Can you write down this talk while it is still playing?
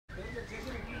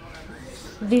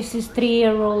This is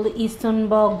 3-year-old Esthon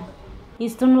Bog.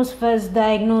 Esthon was first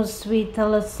diagnosed with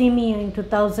thalassemia in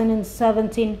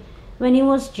 2017 when he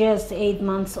was just 8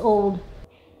 months old.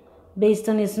 Based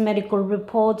on his medical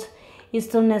report,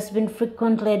 Esthon has been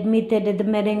frequently admitted at the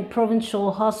Madang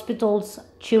Provincial Hospital's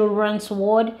Children's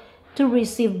Ward to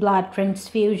receive blood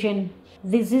transfusion.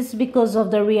 This is because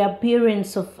of the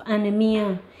reappearance of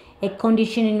anemia, a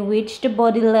condition in which the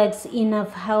body lacks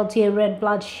enough healthy red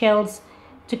blood cells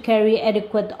to carry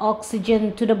adequate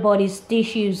oxygen to the body's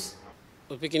tissues.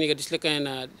 Pagpikini ka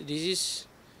disease,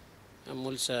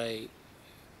 also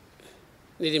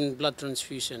need blood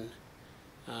transfusion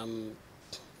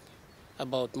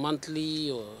about monthly,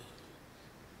 or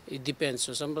it depends.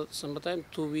 So sometimes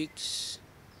 2 weeks.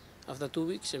 After 2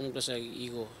 weeks,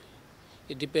 ego.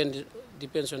 It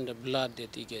depends on the blood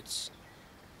that he gets.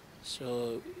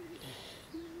 So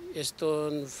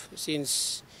Esthon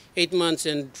since 8 months,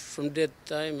 and from that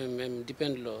time I'm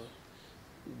dependent on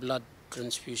blood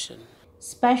transfusion.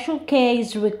 Special care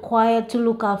is required to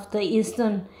look after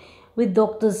Esthon. With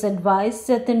doctors' advice,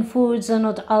 certain foods are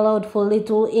not allowed for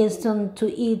little Esthon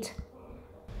to eat.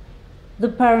 The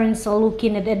parents are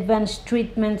looking at advanced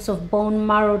treatments of bone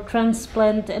marrow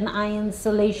transplant and iron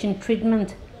chelation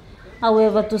treatment.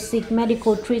 However, to seek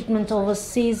medical treatment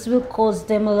overseas will cost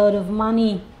them a lot of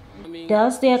money.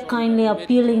 Thus, they are kindly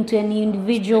appealing to any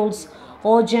individuals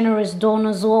or generous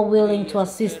donors who are willing to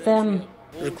assist them.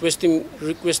 Requesting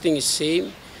is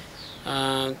same,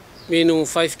 minimum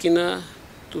 5 kina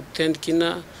to 10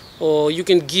 kina, or you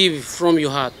can give from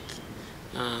your heart.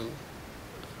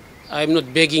 I'm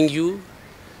not begging you,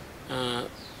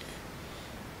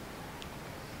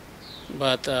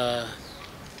 but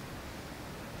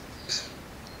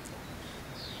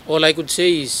all I could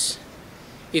say is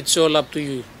it's all up to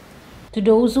you. To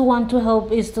those who want to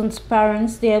help Esthon's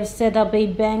parents, they have set up a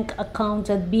bank account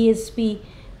at BSP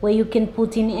where you can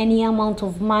put in any amount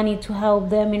of money to help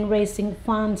them in raising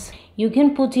funds. You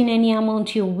can put in any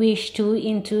amount you wish to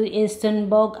into Esthon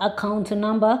Bog account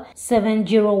number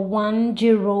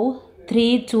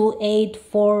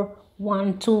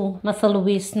 7010328412. Matha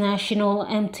Luis, National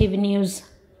MTV News,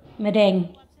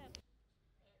 Madang.